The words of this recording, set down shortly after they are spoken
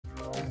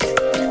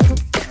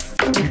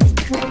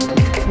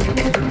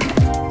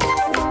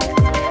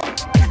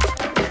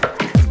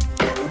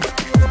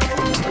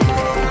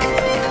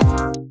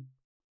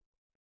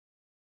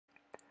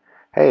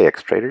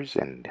traders,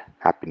 and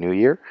Happy New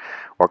Year.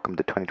 Welcome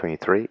to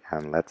 2023,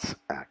 and let's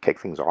kick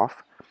things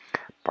off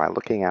by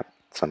looking at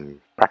some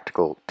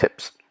practical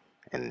tips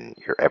in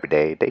your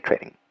everyday day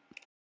trading.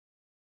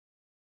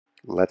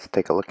 Let's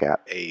take a look at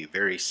a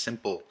very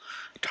simple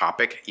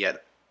topic,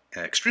 yet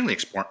extremely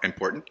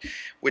important,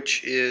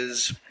 which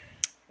is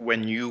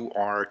when you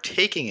are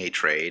taking a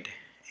trade,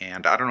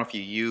 and I don't know if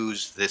you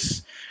use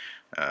this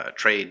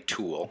trade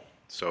tool.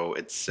 So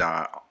it's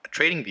a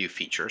TradingView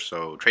feature.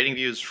 So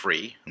TradingView is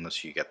free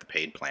unless you get the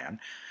paid plan.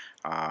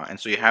 And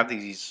so you have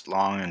these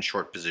long and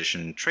short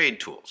position trade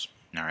tools.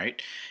 All right.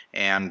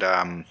 And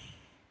I'll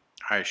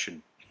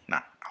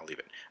leave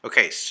it.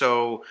 Okay.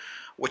 So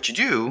what you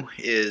do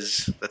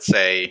is, let's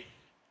say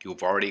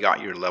you've already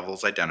got your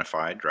levels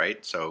identified,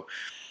 right? So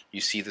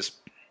you see this,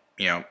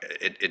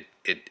 it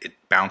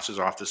bounces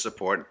off the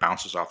support,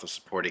 bounces off the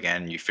support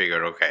again. You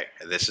figure, okay,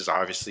 this is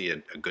obviously a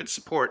good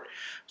support.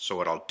 So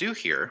what I'll do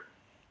here,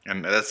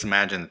 and let's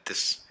imagine that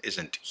this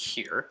isn't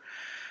here.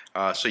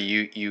 So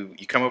you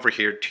come over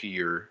here to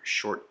your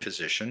short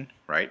position,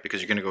 right?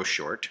 Because you're going to go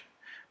short.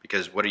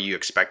 Because what are you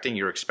expecting?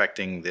 You're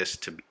expecting this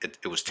to be,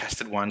 it was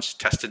tested once,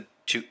 tested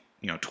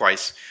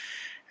twice.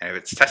 And if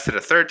it's tested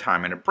a third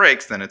time and it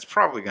breaks, then it's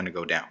probably going to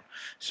go down.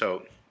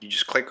 So you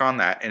just click on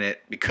that, and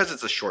because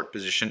it's a short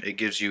position, it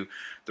gives you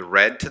the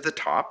red to the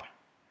top,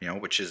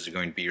 which is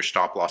going to be your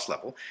stop loss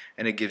level,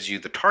 and it gives you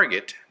the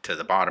target to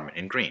the bottom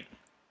in green.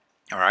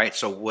 All right,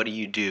 so what do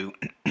you do?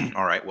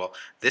 All right, well,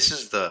 this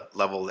is the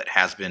level that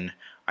has been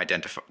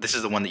identified. This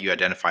is the one that you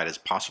identified as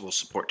possible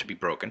support to be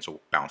broken.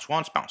 So bounce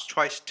once, bounce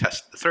twice,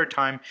 test the third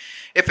time.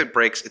 If it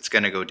breaks, it's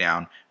going to go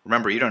down.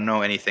 Remember, you don't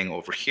know anything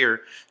over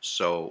here,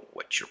 so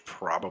what you're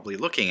probably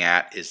looking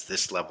at is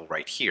this level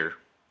right here.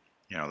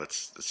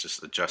 Let's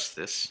just adjust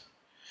this.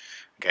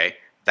 Okay,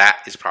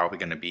 that is probably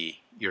going to be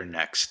your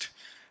next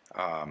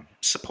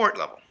support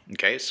level.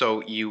 Okay,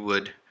 so you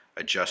would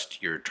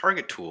adjust your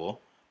target tool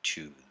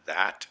to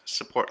that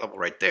support level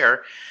right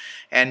there,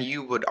 and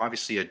you would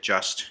obviously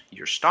adjust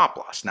your stop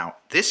loss. Now,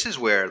 this is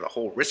where the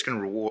whole risk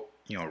and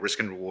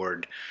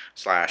reward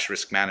slash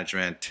risk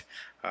management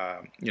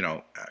kind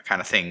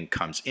of thing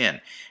comes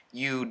in.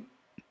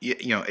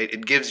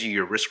 It gives you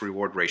your risk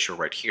reward ratio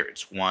right here.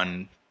 It's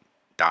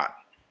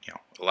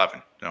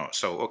 1.11.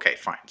 So okay,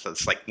 fine. So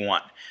it's like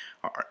 1.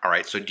 All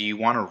right. So do you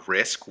want to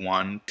risk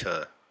 1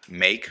 to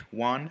make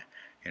 1?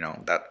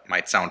 That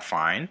might sound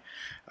fine.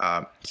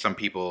 Some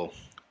people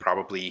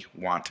probably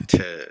want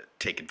to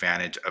take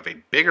advantage of a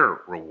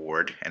bigger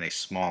reward and a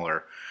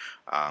smaller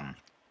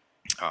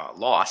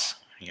loss,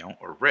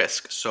 or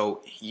risk.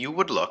 So you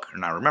would look.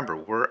 Now remember,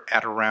 we're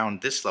at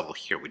around this level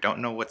here. We don't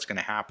know what's going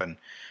to happen.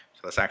 So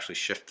let's actually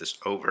shift this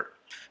over.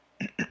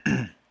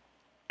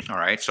 All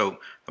right, so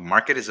the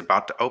market is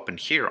about to open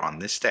here on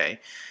this day.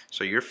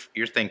 So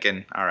you're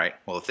thinking, all right,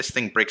 well, if this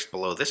thing breaks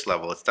below this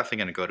level, it's definitely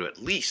going to go to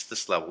at least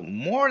this level.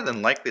 More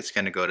than likely, it's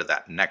going to go to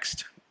that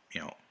next.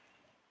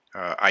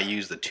 I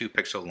use the 2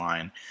 pixel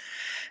line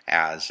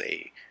as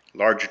a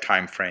larger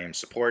time frame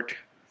support.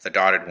 The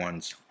dotted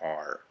ones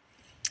are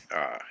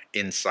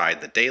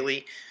inside the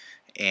daily,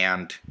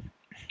 and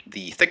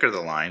the thicker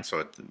the line, so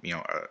a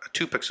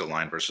 2 pixel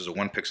line versus a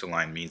 1 pixel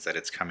line means that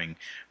it's coming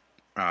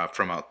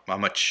from a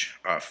much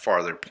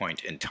farther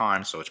point in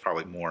time, so it's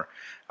probably more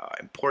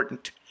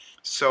important.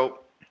 So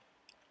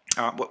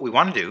what we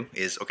want to do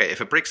is, okay,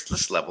 if it breaks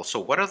this level, so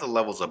what are the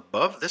levels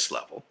above this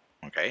level,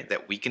 okay,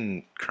 that we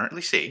can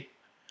currently see,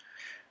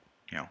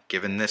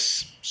 given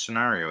this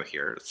scenario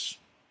here,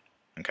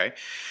 okay,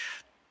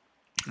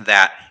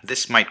 that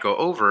this might go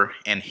over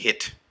and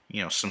hit,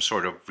 some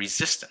sort of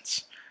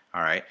resistance.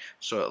 All right,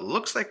 so it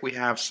looks like we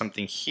have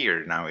something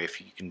here. Now,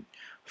 if you can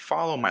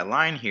follow my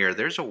line here,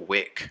 there's a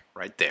wick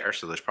right there,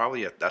 so there's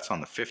probably that's on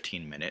the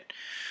 15-minute.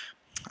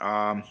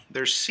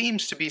 There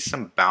seems to be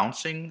some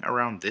bouncing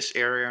around this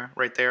area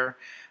right there.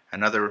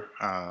 Another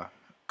a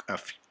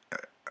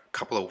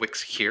couple of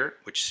wicks here,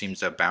 which seems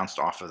to have bounced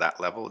off of that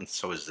level, and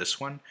so is this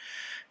one.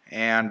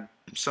 And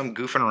some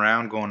goofing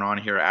around going on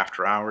here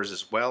after hours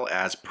as well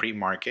as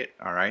pre-market.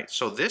 All right,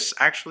 so this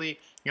actually,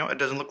 it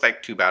doesn't look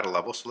like too bad a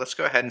level. So let's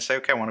go ahead and say,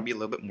 okay, I want to be a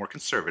little bit more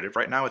conservative.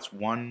 Right now it's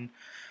 1.4.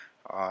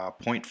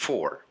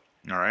 All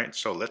right,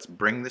 so let's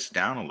bring this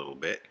down a little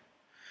bit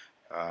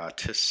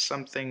to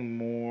something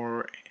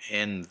more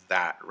in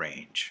that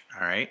range.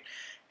 All right,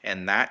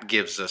 and that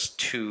gives us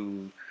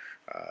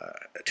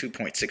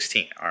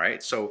 2.16. All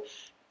right, so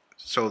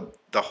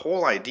the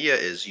whole idea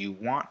is you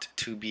want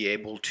to be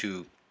able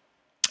to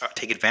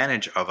take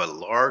advantage of a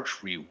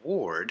large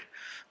reward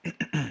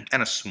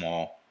and a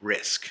small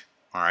risk.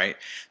 All right,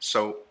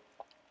 so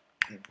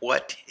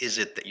what is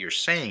it that you're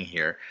saying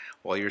here?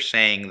 Well, you're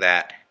saying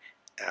that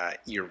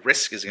your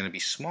risk is going to be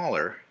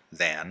smaller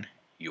than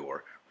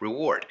your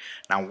reward.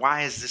 Now,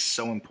 why is this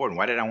so important?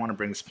 Why did I want to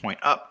bring this point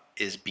up?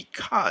 Is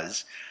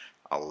because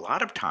a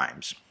lot of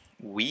times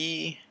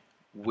we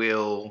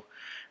will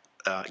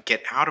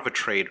get out of a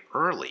trade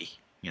early.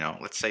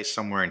 Let's say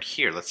somewhere in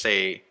here. Let's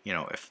say,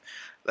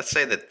 let's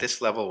say that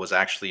this level was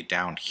actually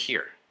down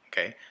here.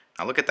 Okay.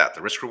 Now look at that.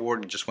 The risk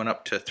reward just went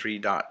up to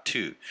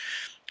 3.2.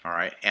 All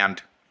right,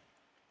 and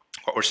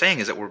what we're saying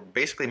is that we're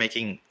basically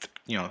making,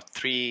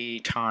 3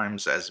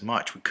 times as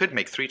much. We could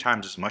make 3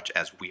 times as much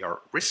as we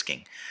are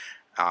risking.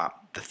 The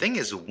thing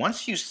is,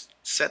 once you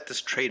set this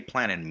trade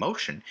plan in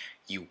motion,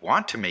 you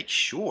want to make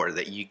sure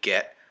that you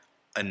get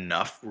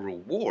enough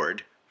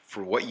reward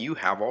for what you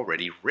have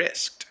already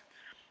risked.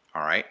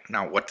 All right,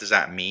 now what does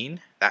that mean?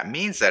 That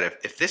means that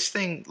if this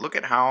thing, look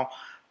at how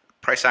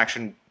price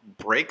action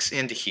breaks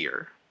into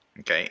here,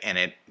 okay, and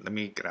let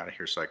me get out of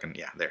here so I can,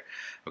 yeah, there,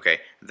 okay,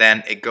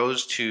 then it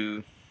goes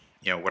to,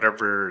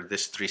 whatever,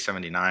 this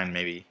 379,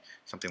 maybe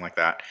something like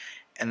that,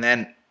 and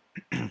then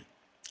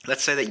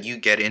let's say that you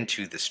get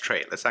into this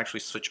trade. Let's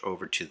actually switch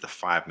over to the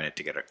 5-minute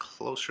to get a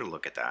closer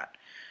look at that.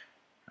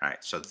 All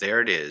right, so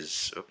there it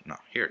is. Oh, no,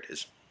 here it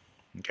is.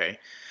 Okay,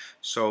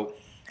 so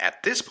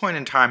at this point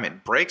in time,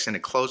 it breaks and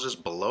it closes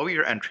below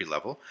your entry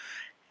level.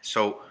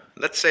 So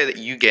let's say that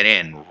you get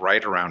in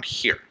right around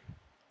here.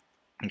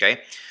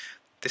 Okay,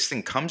 this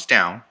thing comes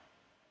down,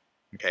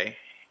 okay,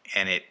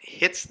 and it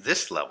hits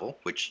this level,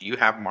 which you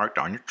have marked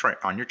on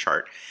your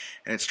chart,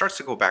 and it starts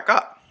to go back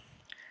up.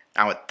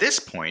 Now at this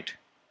point,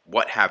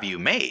 what have you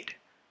made?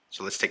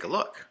 So let's take a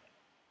look.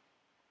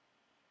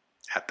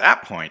 At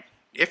that point,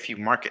 if you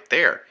mark it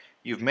there,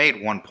 you've made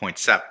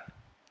 1.7.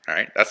 All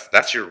right,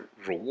 that's your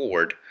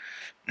reward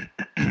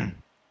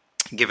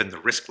given the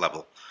risk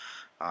level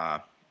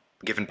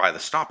given by the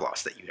stop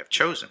loss that you have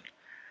chosen.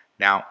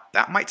 Now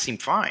that might seem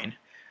fine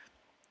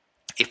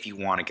if you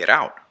want to get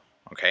out,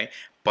 okay?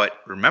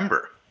 But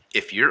remember,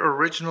 if your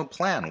original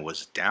plan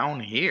was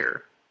down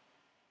here,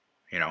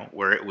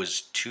 where it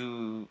was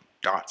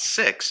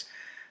 2.6,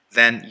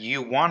 then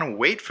you want to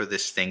wait for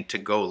this thing to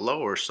go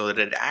lower so that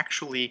it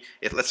actually,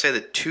 let's say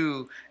that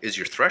 2 is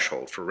your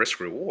threshold for risk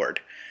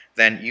reward,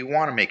 then you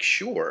want to make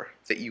sure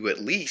that you at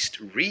least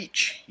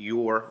reach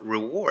your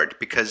reward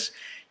because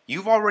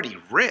you've already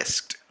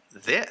risked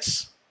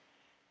this.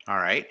 All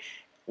right.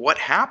 What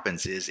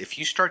happens is if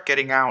you start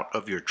getting out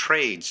of your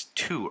trades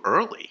too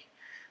early,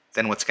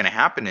 then what's going to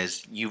happen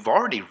is you've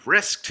already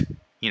risked,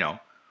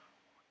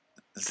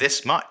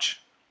 this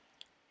much.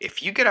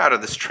 If you get out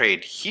of this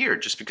trade here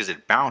just because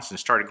it bounced and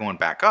started going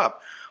back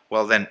up,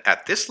 well then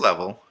at this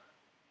level,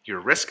 your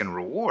risk and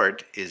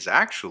reward is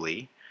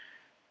actually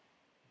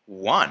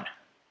 1.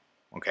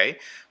 Okay,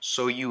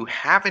 so you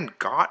haven't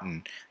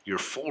gotten your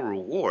full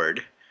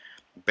reward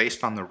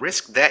based on the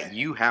risk that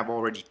you have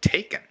already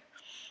taken.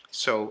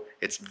 So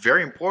it's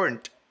very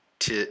important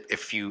to,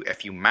 if you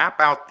map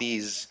out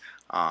these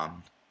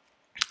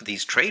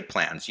trade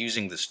plans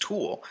using this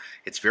tool,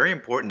 it's very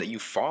important that you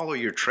follow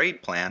your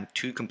trade plan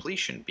to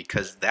completion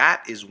because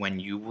that is when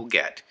you will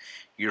get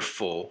your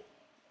full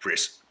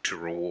risk to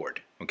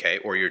reward, okay,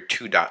 or your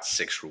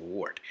 2.6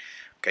 reward,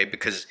 okay,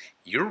 because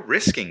you're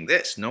risking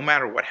this. No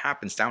matter what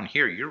happens down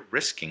here, you're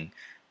risking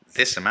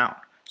this amount.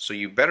 So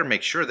you better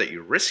make sure that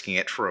you're risking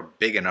it for a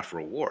big enough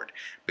reward,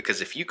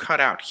 because if you cut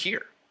out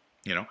here,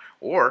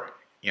 or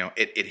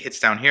it hits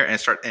down here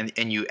and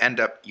and you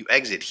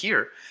exit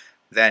here,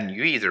 then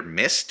you either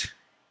missed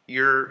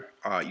your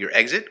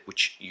exit,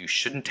 which you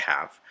shouldn't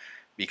have,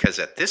 because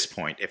at this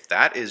point, if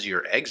that is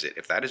your exit,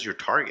 if that is your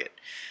target,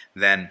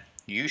 then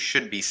you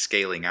should be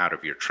scaling out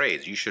of your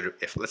trades. You should have,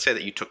 if let's say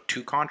that you took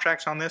 2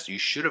 contracts on this, you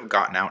should have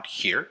gotten out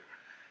here,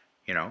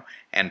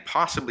 and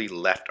possibly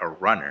left a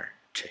runner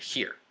to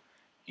here.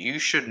 You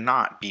should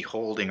not be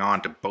holding on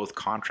to both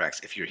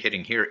contracts if you're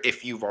hitting here,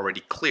 if you've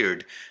already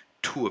cleared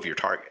 2 of your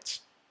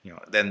targets.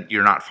 Then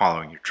you're not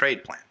following your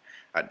trade plan,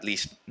 at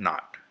least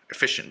not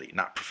efficiently,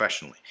 not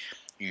professionally.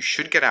 You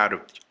should get out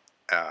of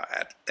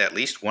at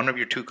least 1 of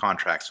your 2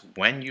 contracts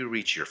when you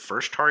reach your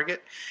first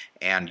target,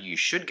 and you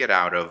should get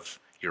out of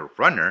your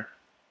runner,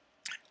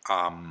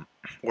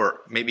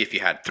 or maybe if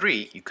you had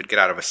 3, you could get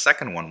out of a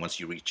second one once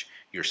you reach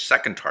your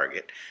second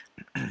target.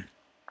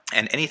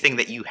 And anything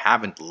that you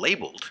haven't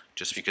labeled,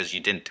 just because you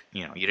didn't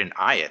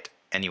eye it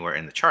anywhere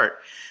in the chart,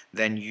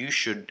 then you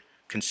should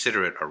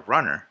consider it a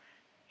runner,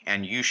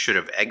 and you should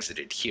have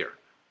exited here.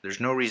 There's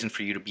no reason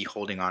for you to be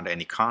holding on to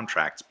any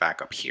contracts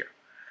back up here.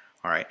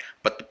 All right,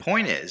 but the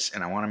point is,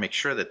 and I want to make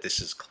sure that this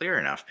is clear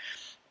enough,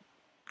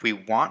 we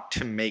want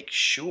to make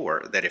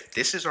sure that if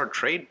this is our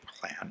trade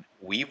plan,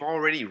 we've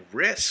already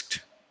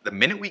risked. The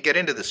minute we get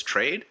into this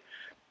trade,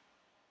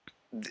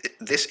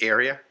 this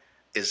area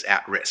is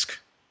at risk.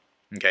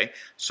 Okay,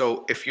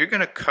 so if you're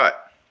going to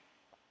cut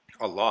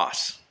a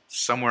loss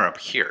somewhere up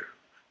here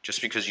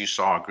just because you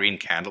saw a green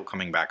candle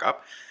coming back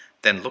up,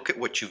 then look at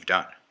what you've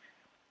done.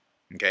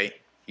 Okay,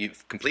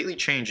 you've completely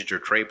changed your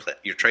trade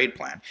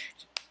plan.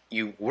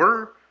 You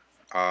were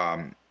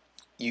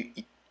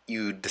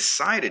you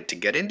decided to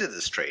get into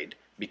this trade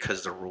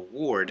because the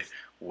reward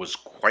was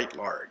quite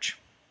large.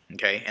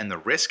 Okay, and the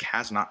risk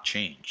has not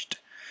changed.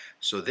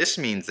 So this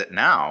means that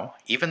now,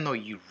 even though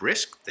you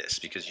risk this,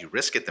 because you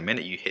risk it the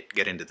minute you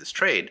get into this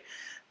trade,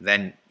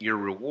 then your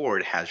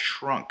reward has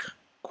shrunk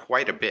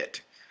quite a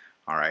bit.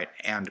 All right,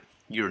 and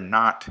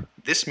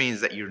this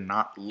means that you're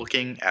not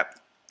looking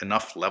at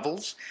enough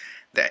levels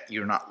that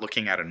you're not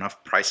looking at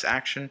enough price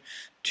action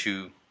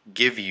to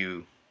give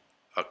you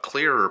a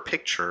clearer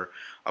picture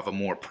of a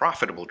more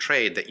profitable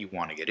trade that you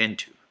want to get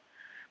into.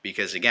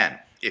 Because again,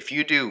 if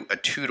you do a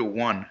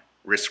 2-to-1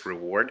 risk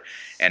reward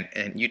and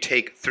you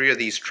take 3 of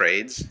these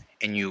trades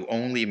and you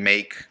only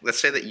make, let's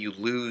say that you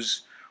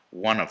lose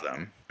one of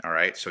them, all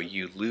right, so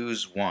you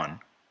lose one,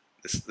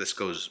 this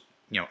goes,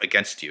 you know,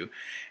 against you,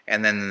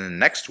 and then in the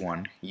next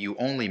one you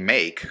only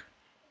make,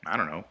 I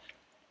don't know,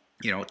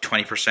 you know,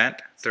 20%,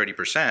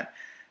 30%,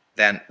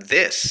 then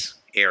this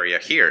area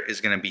here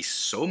is going to be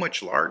so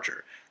much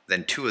larger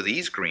than 2 of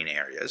these green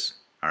areas,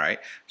 all right?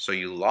 So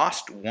you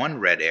lost one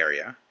red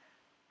area,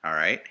 all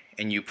right,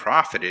 and you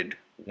profited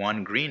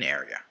one green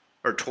area,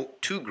 or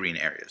 2 green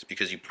areas,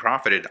 because you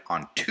profited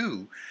on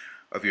 2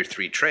 of your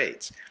 3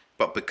 trades.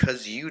 But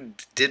because you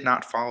did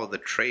not follow the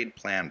trade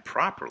plan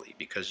properly,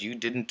 because you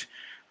didn't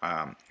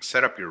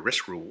set up your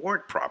risk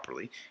reward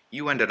properly,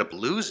 you ended up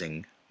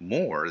losing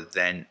more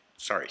than,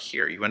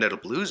 you ended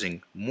up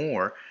losing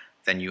more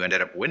than you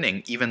ended up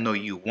winning, even though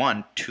you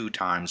won 2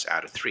 times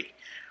out of 3.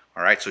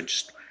 All right, so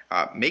just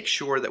make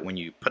sure that when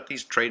you put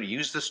these trades,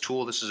 use this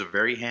tool. This is a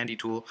very handy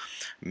tool.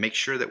 Make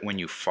sure that when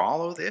you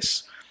follow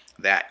this,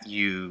 that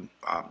you,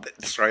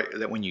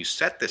 that when you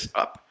set this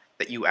up,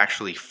 that you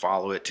actually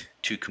follow it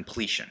to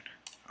completion.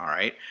 All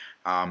right,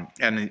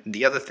 and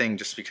the other thing,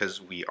 just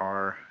because we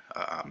are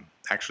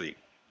actually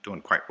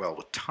doing quite well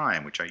with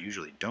time, which I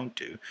usually don't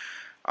do,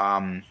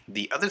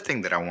 the other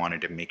thing that I wanted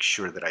to make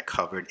sure that I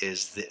covered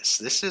is this.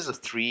 This is a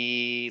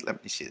 3,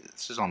 let me see,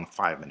 this is on the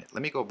 5-minute.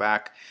 Let me go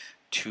back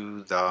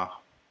to the,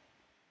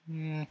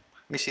 let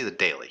me see the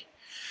daily.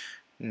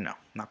 No,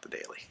 not the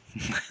daily.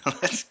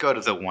 Let's go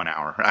to the 1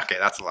 hour. Okay,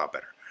 that's a lot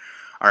better.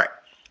 All right,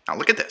 now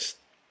look at this.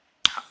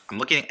 I'm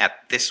looking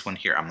at this one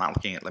here. I'm not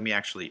looking at, let me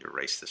actually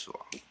erase this.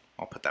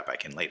 I'll put that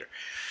back in later.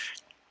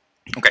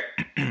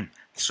 Okay,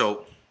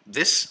 so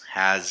this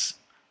has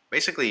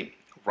basically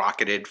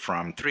rocketed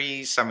from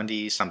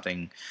 370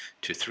 something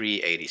to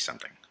 380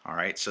 something. All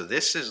right, so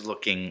this is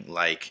looking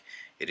like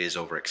it is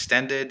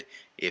overextended.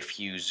 If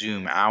you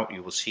zoom out,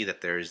 you will see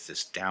that there is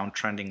this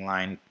downtrending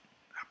line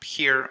up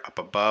here, up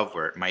above,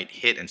 where it might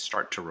hit and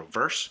start to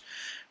reverse.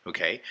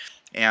 Okay,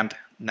 and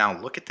now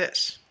look at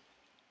this.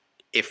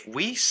 If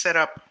we set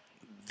up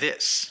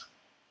this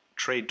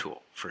trade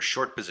tool for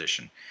short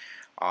position,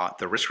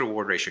 the risk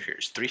reward ratio here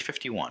is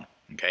 351.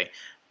 Okay,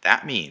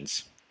 that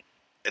means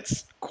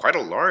it's quite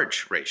a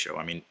large ratio.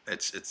 I mean,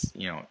 it's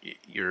you know,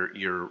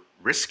 you're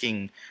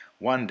risking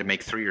 1 to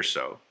make 3 or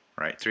so,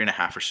 right?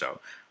 3.5 or so.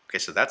 Okay,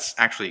 so that's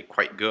actually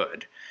quite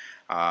good.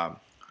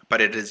 But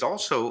it is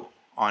also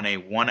on a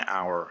 1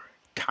 hour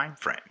time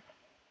frame.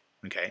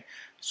 Okay,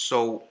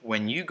 so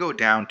when you go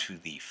down to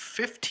the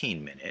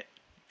 15-minute,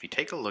 if you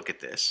take a look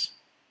at this,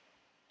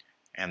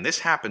 and this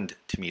happened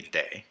to me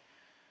today,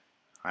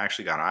 I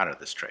actually got out of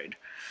this trade.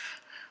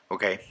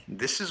 Okay,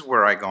 this is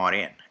where I got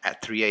in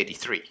at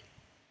 383.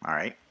 All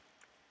right,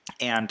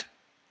 and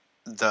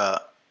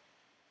the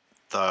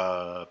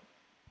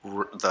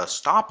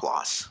stop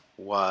loss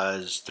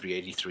was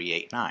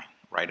 383.89,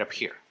 right up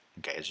here.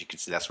 Okay, as you can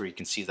see, that's where you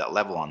can see that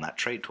level on that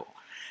trade tool.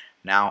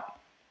 Now,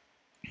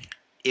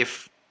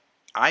 if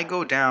I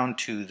go down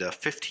to the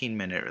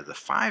 15-minute or the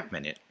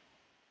 5-minute,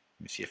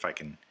 let me see if I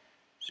can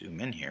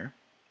zoom in here.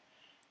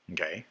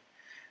 Okay,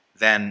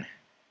 then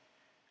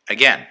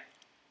again,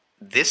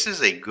 this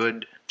is a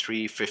good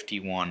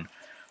 351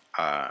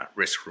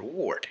 risk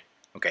reward.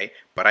 Okay,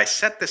 but I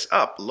set this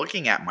up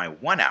looking at my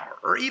 1 hour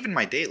or even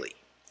my daily.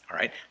 All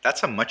right,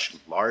 that's a much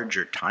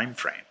larger time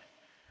frame.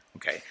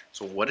 Okay,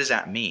 so what does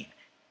that mean?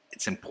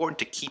 It's important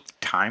to keep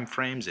time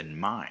frames in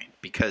mind,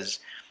 because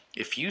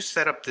if you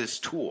set up this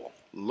tool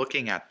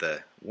looking at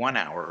the 1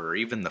 hour or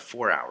even the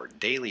 4 hour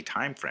daily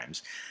time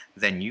frames,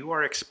 then you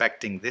are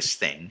expecting this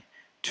thing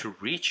to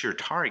reach your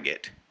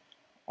target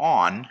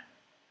on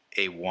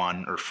a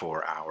 1 or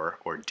 4 hour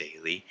or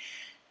daily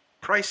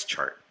price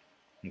chart.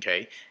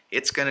 Okay,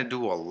 it's going to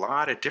do a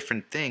lot of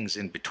different things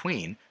in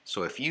between.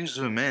 So if you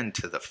zoom in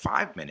to the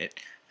 5-minute,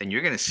 then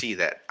you're going to see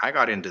that I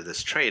got into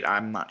this trade.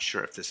 I'm not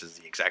sure if this is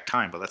the exact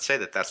time, but let's say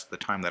that that's the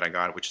time that I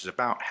got, which is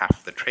about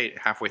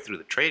halfway through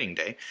the trading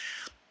day.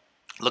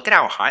 Look at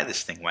how high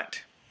this thing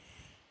went.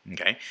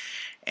 Okay,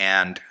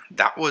 and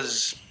that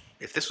was,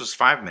 if this was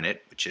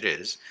 5-minute, which it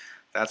is,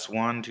 that's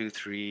 1, 2,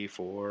 3,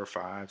 4,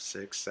 5,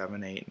 6,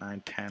 7, 8,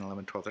 9, 10,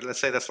 11, 12, 13. Let's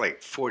say that's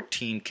like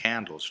 14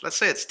 candles. Let's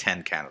say it's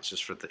 10 candles,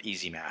 just for the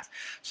easy math.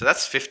 So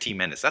that's 15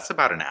 minutes. That's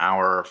about an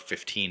hour,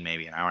 15,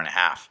 maybe an hour and a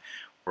half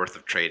worth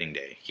of trading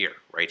day here,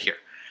 right here.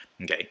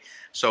 Okay,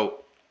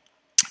 so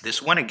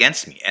this went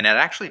against me, and it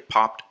actually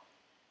popped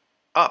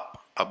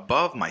up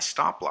above my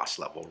stop loss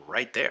level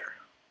right there.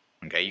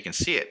 Okay, you can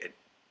see it. It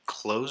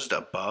closed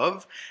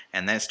above,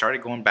 and then it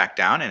started going back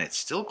down, and it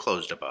still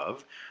closed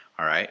above.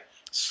 All right.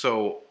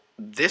 So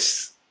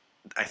this,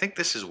 I think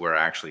this is where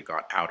I actually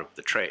got out of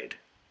the trade.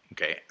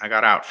 Okay, I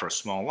got out for a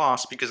small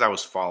loss because I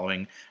was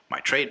following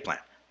my trade plan.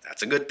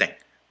 That's a good thing.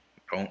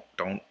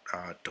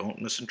 Don't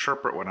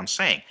misinterpret what I'm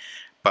saying.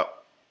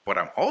 But what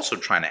I'm also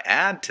trying to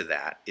add to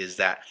that is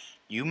that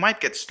you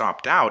might get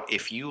stopped out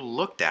if you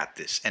looked at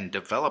this and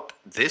developed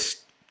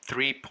this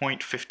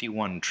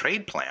 3.51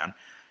 trade plan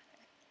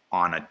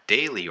on a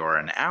daily or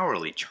an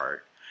hourly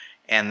chart,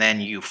 and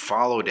then you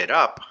followed it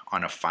up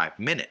on a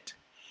 5-minute.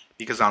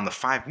 Because on the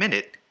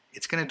 5-minute,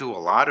 it's going to do a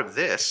lot of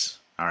this,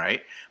 all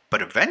right?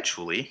 But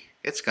eventually,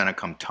 it's going to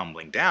come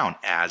tumbling down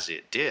as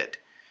it did,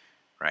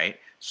 right?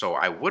 So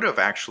I would have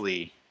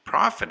actually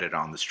profited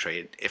on this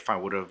trade if I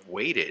would have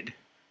waited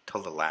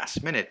till the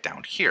last minute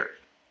down here,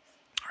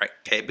 right?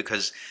 Okay,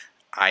 because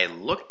I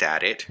looked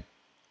at it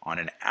on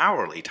an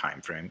hourly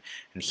time frame,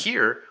 and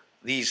here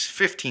these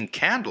 15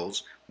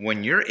 candles,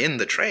 when you're in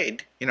the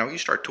trade, you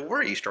start to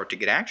worry, you start to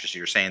get anxious.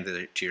 You're saying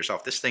to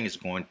yourself, this thing is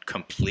going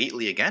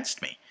completely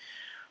against me,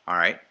 all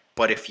right?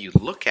 But if you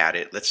look at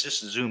it, let's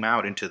just zoom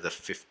out into the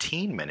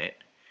 15-minute.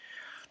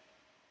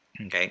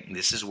 Okay,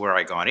 this is where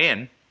I got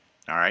in.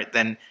 All right,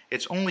 then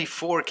it's only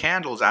 4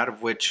 candles out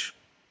of which,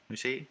 you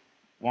see,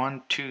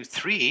 1, 2,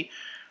 3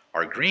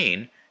 are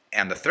green,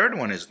 and the third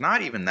one is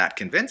not even that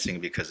convincing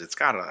because it's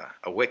got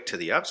a wick to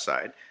the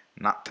upside,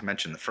 not to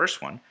mention the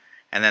first one.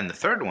 And then the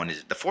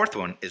fourth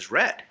one is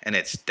red, and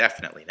it's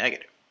definitely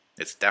negative.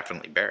 It's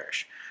definitely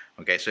bearish.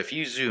 Okay, so if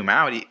you zoom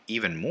out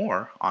even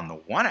more on the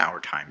 1 hour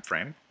time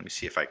frame, let me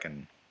see if I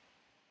can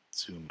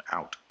zoom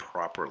out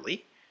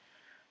properly.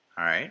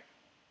 All right,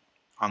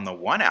 on the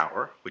 1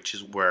 hour, which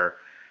is where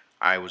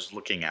I was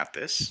looking at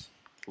this,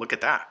 look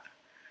at that.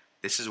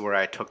 This is where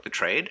I took the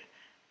trade.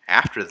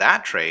 After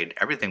that trade,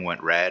 everything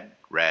went red,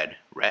 red,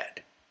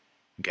 red.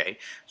 Okay,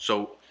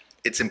 so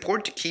it's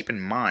important to keep in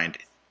mind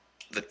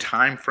the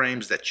time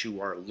frames that you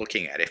are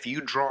looking at. If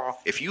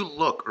you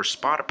look or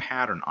spot a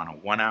pattern on a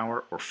 1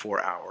 hour or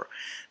 4 hour,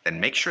 then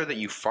make sure that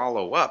you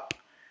follow up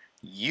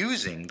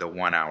using the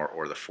 1 hour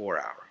or the 4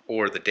 hour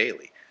or the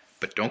daily.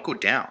 But don't go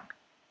down,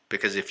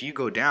 because if you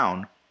go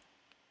down,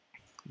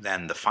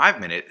 then the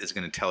 5-minute is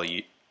going to tell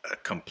you a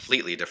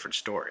completely different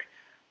story.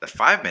 The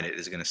 5-minute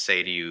is going to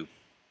say to you,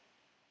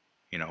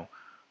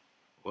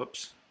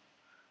 whoops,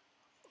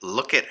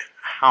 look at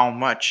how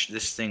much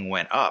this thing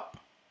went up.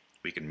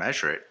 We can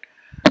measure it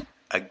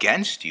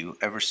against you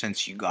ever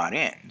since you got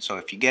in. So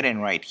if you get in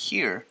right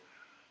here,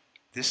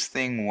 this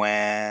thing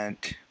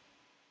went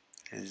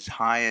as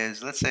high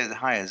as, let's say as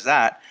high as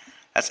that,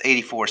 that's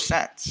 84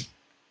 cents,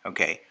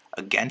 okay,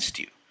 against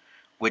you,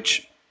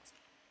 which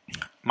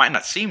might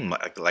not seem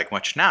like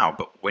much now,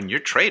 but when you're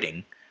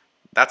trading,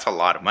 that's a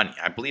lot of money.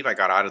 I believe I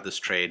got out of this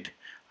trade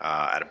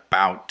at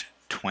about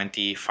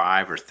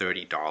 $25 or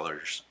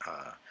 $30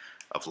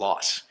 of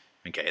loss.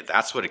 Okay,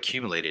 that's what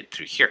accumulated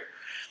through here.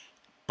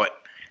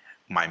 But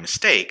my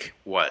mistake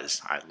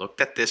was I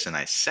looked at this and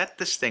I set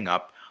this thing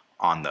up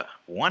on the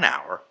 1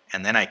 hour,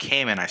 and then I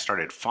came and I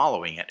started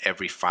following it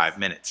every 5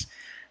 minutes.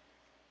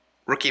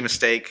 Rookie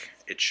mistake.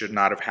 It should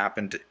not have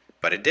happened,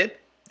 but it did.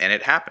 And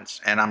it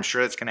happens, and I'm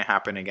sure it's going to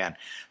happen again.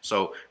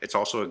 So it's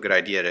also a good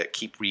idea to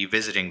keep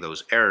revisiting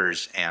those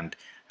errors and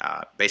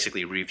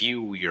basically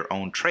review your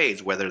own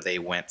trades, whether they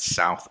went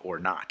south or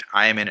not.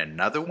 I am in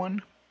another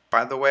one,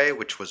 by the way,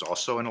 which was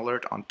also an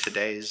alert on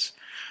today's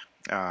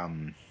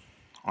analyst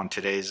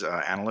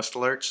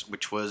alerts,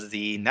 which was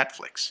the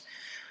Netflix.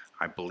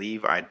 I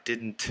believe I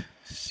didn't.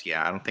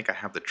 Yeah, I don't think I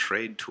have the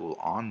trade tool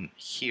on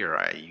here.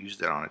 I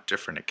used it on a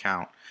different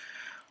account,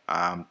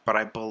 but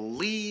I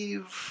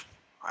believe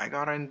I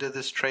got into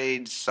this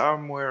trade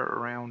somewhere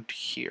around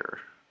here.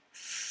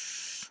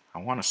 I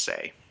want to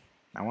say,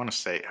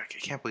 I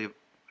can't believe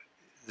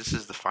this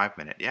is the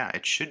 5-minute. Yeah,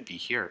 it should be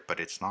here,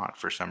 but it's not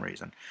for some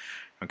reason.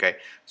 Okay,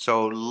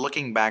 so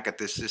looking back at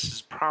this, this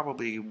is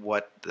probably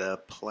what the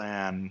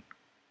plan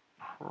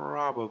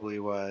probably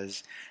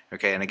was.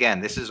 Okay, and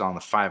again, this is on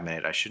the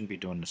 5-minute. I shouldn't be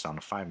doing this on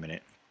the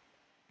 5-minute.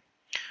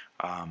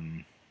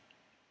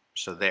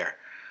 So there.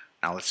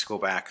 Now let's go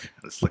back.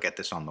 Let's look at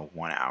this on the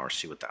 1 hour,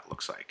 see what that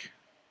looks like.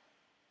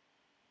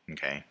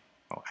 Okay,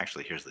 well,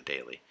 actually, here's the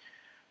daily.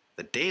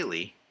 The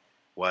daily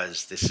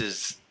was,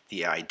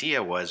 the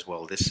idea was,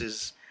 well,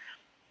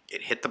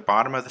 it hit the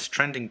bottom of this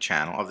trending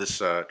channel, of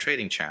this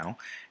trading channel.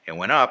 It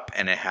went up,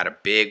 and it had a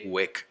big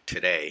wick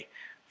today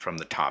from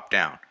the top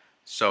down.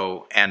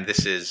 So, and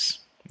this is,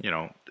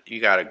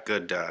 you got a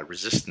good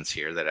resistance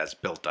here that has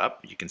built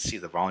up. You can see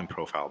the volume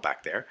profile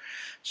back there.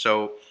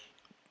 So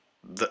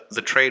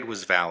the trade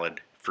was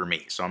valid for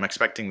me. So I'm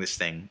expecting this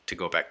thing to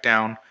go back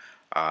down.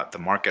 The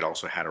market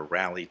also had a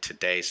rally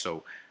today,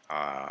 so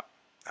I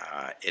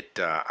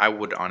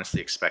would honestly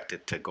expect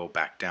it to go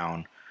back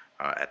down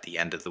at the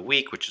end of the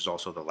week, which is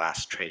also the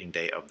last trading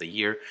day of the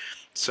year.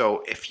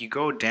 So if you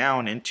go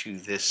down into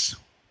this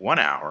 1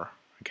 hour,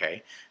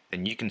 okay,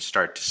 then you can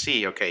start to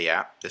see, okay,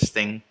 yeah, this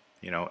thing,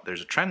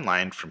 there's a trend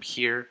line from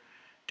here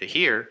to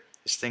here.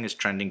 This thing is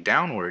trending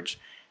downwards,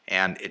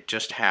 and it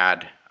just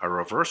had a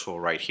reversal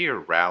right here,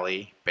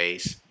 rally,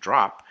 base,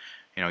 drop.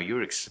 You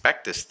would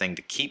expect this thing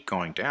to keep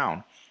going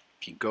down.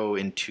 If you go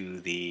into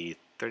the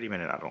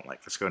 30-minute, I don't like.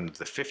 Let's go into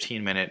the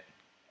 15-minute.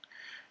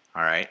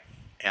 All right,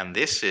 and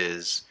this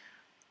is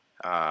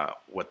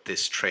what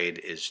this trade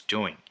is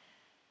doing.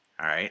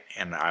 All right,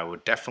 and I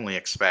would definitely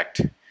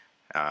expect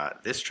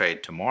this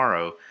trade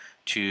tomorrow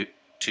to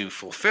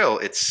fulfill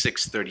its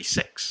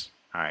 636.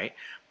 All right,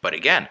 but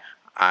again,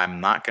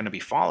 I'm not going to be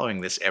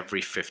following this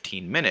every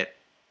 15-minute,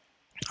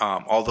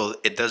 although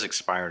it does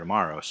expire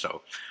tomorrow.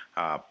 So,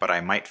 but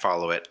I might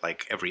follow it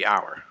like every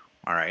hour.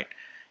 All right,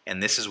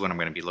 and this is what I'm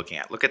going to be looking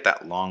at. Look at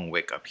that long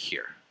wick up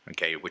here.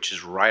 Okay, which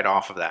is right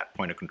off of that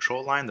point of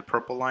control line, the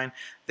purple line.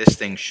 This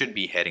thing should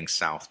be heading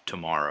south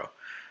tomorrow.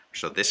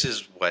 So this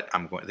is what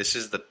I'm going. This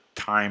is the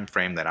time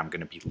frame that I'm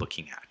going to be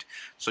looking at.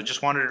 So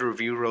just wanted to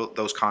review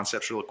those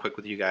concepts real quick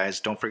with you guys.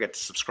 Don't forget to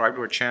subscribe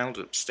to our channel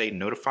to stay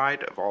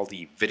notified of all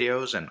the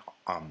videos and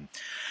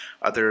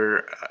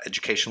other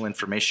educational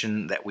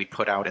information that we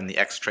put out in the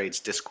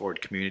Xtrades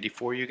Discord community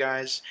for you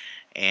guys.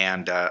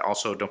 And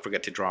also don't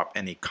forget to drop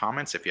any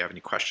comments if you have any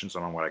questions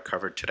on what I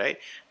covered today.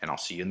 And I'll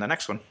see you in the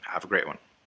next one. Have a great one.